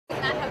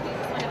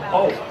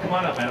Oh, come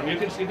on up, man. You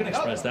can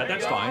express that.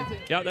 That's fine.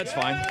 Yeah, that's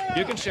fine.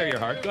 You can share your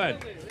heart. Go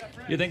ahead.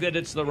 You think that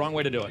it's the wrong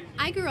way to do it?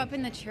 I grew up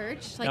in the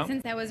church,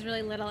 since I was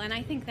really little, and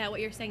I think that what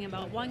you're saying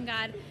about one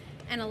God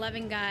and a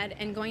loving God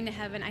and going to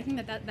heaven, I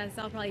think that's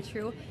all probably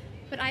true.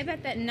 But I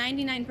bet that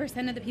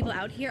 99% of the people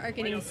out here are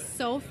getting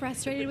so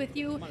frustrated with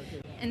you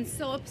and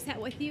so upset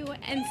with you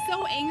and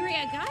so angry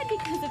at God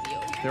because of you.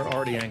 They're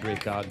already angry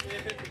at God.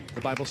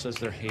 The Bible says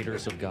they're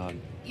haters of God.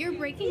 You're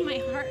breaking my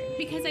heart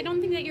because I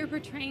don't think that you're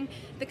portraying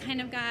the kind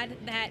of God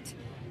that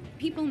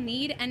people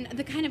need and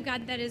the kind of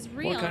God that is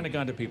real. What kind of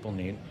God do people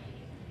need?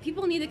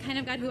 People need the kind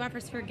of God who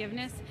offers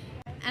forgiveness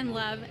and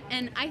love.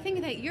 And I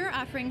think that you're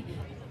offering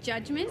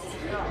judgment.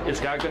 Is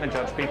God going to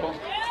judge people?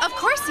 Of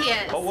course he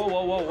is. Oh,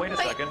 whoa, wait a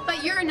second.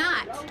 But you're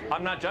not.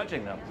 I'm not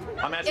judging them.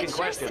 I'm asking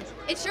questions.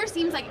 It sure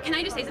seems like, can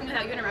I just say something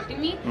without you interrupting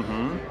me?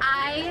 Mm-hmm.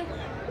 I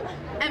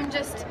am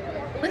just,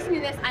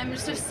 listening to this, I'm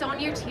just so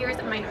near tears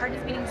and my heart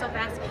is beating so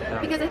fast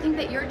because I think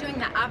that you're doing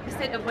the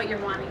opposite of what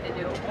you're wanting to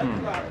do.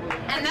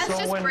 And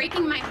that's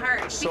breaking my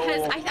heart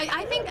because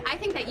I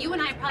think that you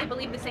and I probably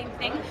believe the same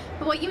thing,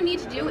 but what you need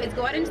to do is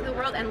go out into the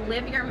world and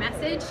live your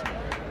message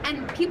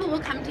and people will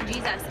come to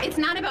Jesus. It's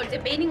not about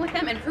debating with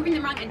them and proving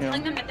them wrong and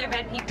telling them that they're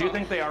bad people. Do you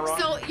think they are wrong?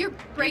 So you're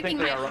breaking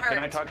my heart. Can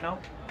I talk now?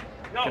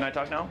 No. Can I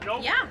talk now?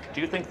 No. Yeah.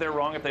 Do you think they're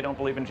wrong if they don't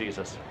believe in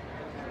Jesus?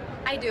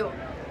 I do.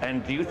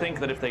 And do you think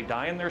that if they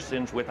die in their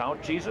sins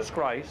without Jesus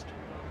Christ,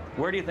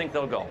 where do you think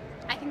they'll go?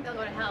 I think they'll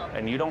go to hell.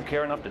 And you don't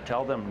care enough to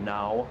tell them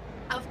now?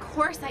 Of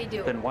course I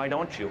do. Then why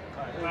don't you?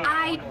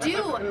 I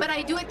do, but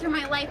I do it through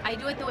my life. I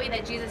do it the way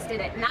that Jesus did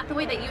it, not the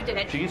way that you did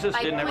it. Jesus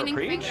didn't ever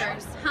preach?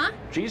 Fingers. Huh?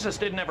 Jesus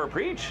didn't ever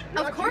preach?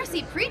 Of course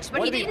he preached, but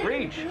what he did he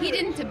preach? He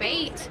didn't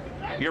debate.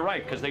 You're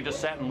right, because they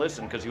just sat and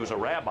listened because he was a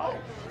rabbi.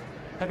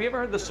 Have you ever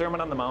heard the Sermon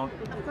on the Mount?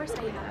 Of course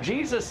I have.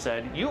 Jesus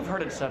said, you've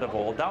heard it said of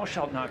old, thou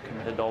shalt not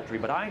commit adultery,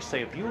 but I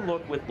say, if you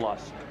look with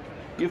lust,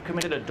 you've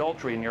committed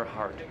adultery in your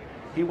heart.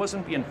 He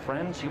wasn't being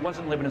friends. He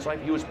wasn't living his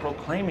life. He was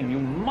proclaiming, you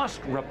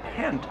must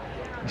repent.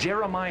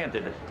 Jeremiah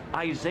did it.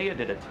 Isaiah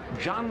did it.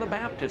 John the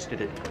Baptist did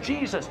it.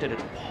 Jesus did it.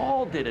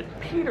 Paul did it.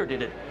 Peter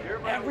did it.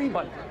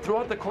 Everybody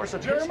throughout the course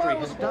of history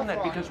has done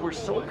that because we're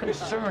so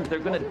concerned they're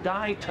going to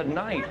die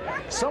tonight.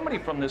 Somebody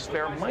from this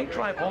fair might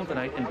drive home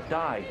tonight and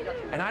die.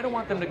 And I don't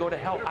want them to go to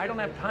hell. I don't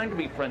have time to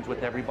be friends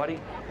with everybody,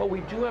 but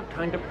we do have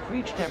time to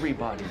preach to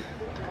everybody.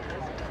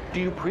 Do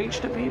you preach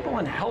to people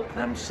and help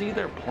them see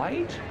their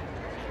plight?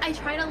 I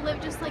try to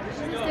live just like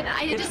Jesus did.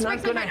 It's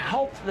not going to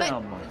help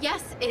them. But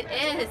yes, it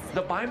is.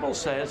 The Bible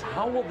says,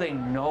 how will they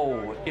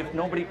know if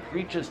nobody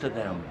preaches to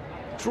them?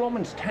 It's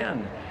Romans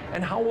 10.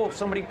 And how will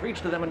somebody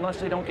preach to them unless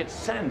they don't get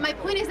sent? My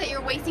point is that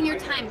you're wasting your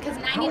time because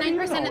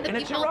 99% of the and people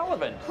it's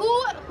irrelevant.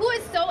 Who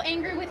is so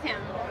angry with him?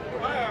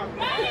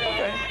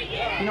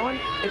 Okay. You know what?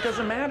 It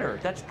doesn't matter.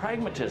 That's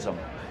pragmatism.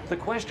 The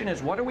question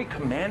is, what are we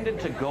commanded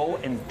to go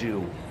and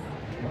do?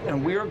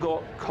 And we are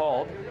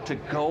called to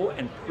go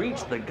and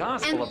preach the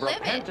gospel of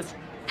repentance.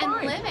 And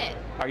live it.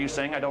 Are you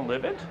saying I don't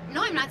live it?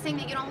 No, I'm not saying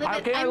that you don't live it.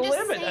 Okay, I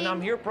live it, and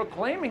I'm here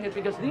proclaiming it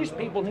because these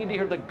people need to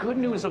hear the good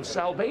news of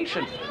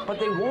salvation, but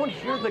they won't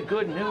hear the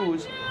good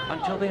news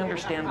until they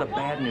understand the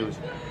bad news.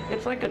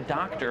 It's like a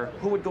doctor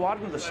who would go out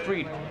into the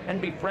street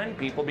and befriend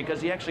people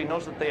because he actually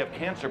knows that they have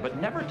cancer, but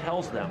never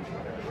tells them,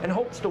 and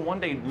hopes to one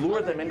day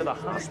lure them into the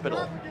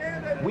hospital.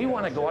 We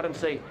want to go out and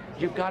say,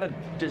 you've got a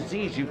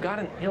disease, you've got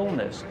an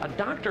illness. A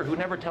doctor who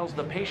never tells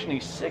the patient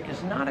he's sick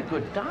is not a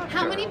good doctor.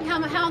 How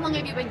long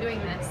have you been doing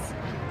this?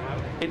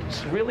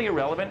 It's really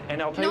irrelevant,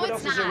 and I'll tell you what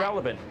else is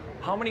irrelevant.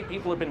 How many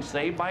people have been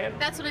saved by it?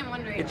 That's what I'm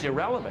wondering. It's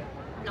irrelevant.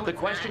 No, the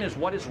question is,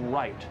 what is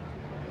right?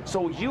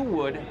 So you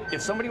would,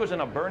 if somebody was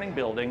in a burning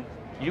building,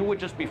 you would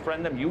just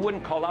befriend them. You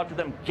wouldn't call out to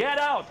them, get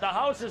out, the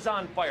house is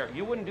on fire.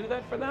 You wouldn't do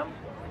that for them?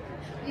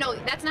 No,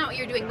 that's not what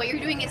you're doing. What you're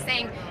doing is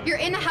saying, you're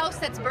in a house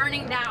that's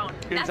burning down.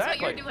 That's what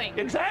you're doing.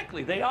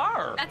 Exactly, they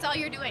are. That's all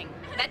you're doing.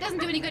 That doesn't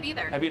do any good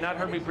either. Have you not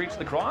heard me preach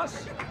the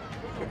cross?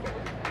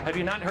 Have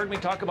you not heard me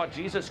talk about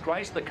Jesus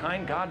Christ, the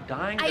kind God,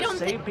 dying to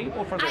save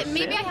people from their sin?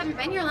 Maybe I haven't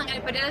been here long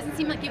enough, but it doesn't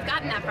seem like you've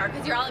gotten that far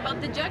because you're all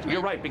about the judgment.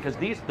 You're right, because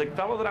the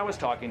fellow that I was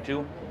talking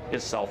to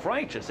is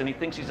self-righteous, and he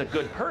thinks he's a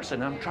good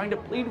person. I'm trying to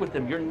plead with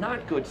him. You're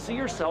not good. See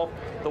yourself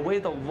the way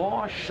the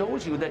law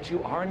shows you that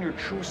you are in your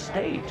true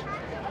state.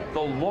 The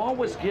law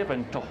was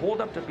given to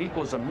hold up to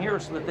people as a mirror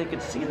so that they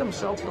could see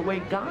themselves the way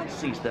God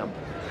sees them.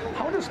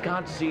 How does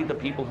God see the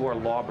people who are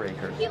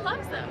lawbreakers? He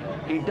loves them.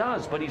 He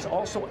does, but he's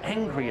also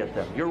angry at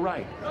them. You're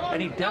right.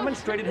 And he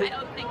demonstrated his... I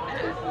don't think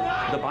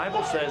that. The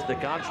Bible says that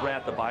God's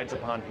wrath abides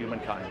upon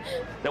humankind,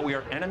 that we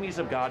are enemies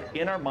of God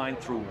in our mind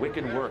through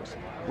wicked works.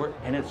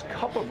 And his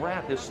cup of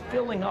wrath is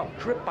filling up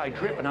drip by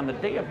drip, and on the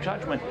day of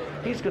judgment,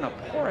 he's going to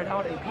pour it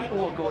out and people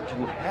will go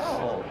to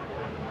hell.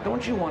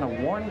 Don't you want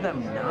to warn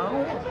them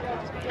now?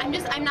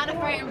 I'm not a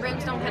fire and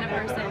brimstone kind of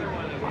person.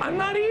 I'm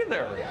not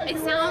either. It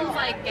sounds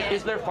like it.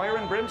 Is there fire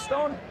and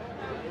brimstone?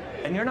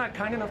 And you're not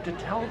kind enough to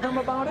tell them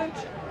about it?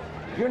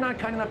 You're not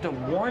kind enough to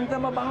warn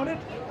them about it?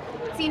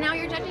 See, now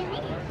you're judging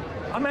me.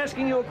 I'm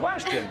asking you a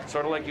question,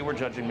 sort of like you were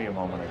judging me a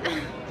moment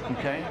ago.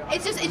 Okay.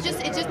 It's just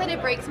that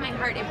it breaks my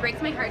heart. It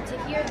breaks my heart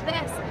to hear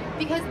this,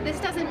 because this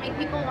doesn't make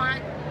people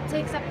want to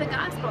accept the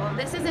gospel.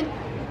 This isn't.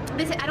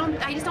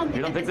 I just don't think.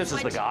 You don't think this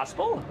is the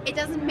gospel? It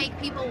doesn't make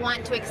people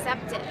want to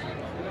accept it,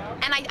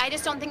 and I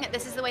just don't think that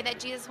this is the way that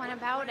Jesus went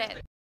about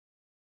it.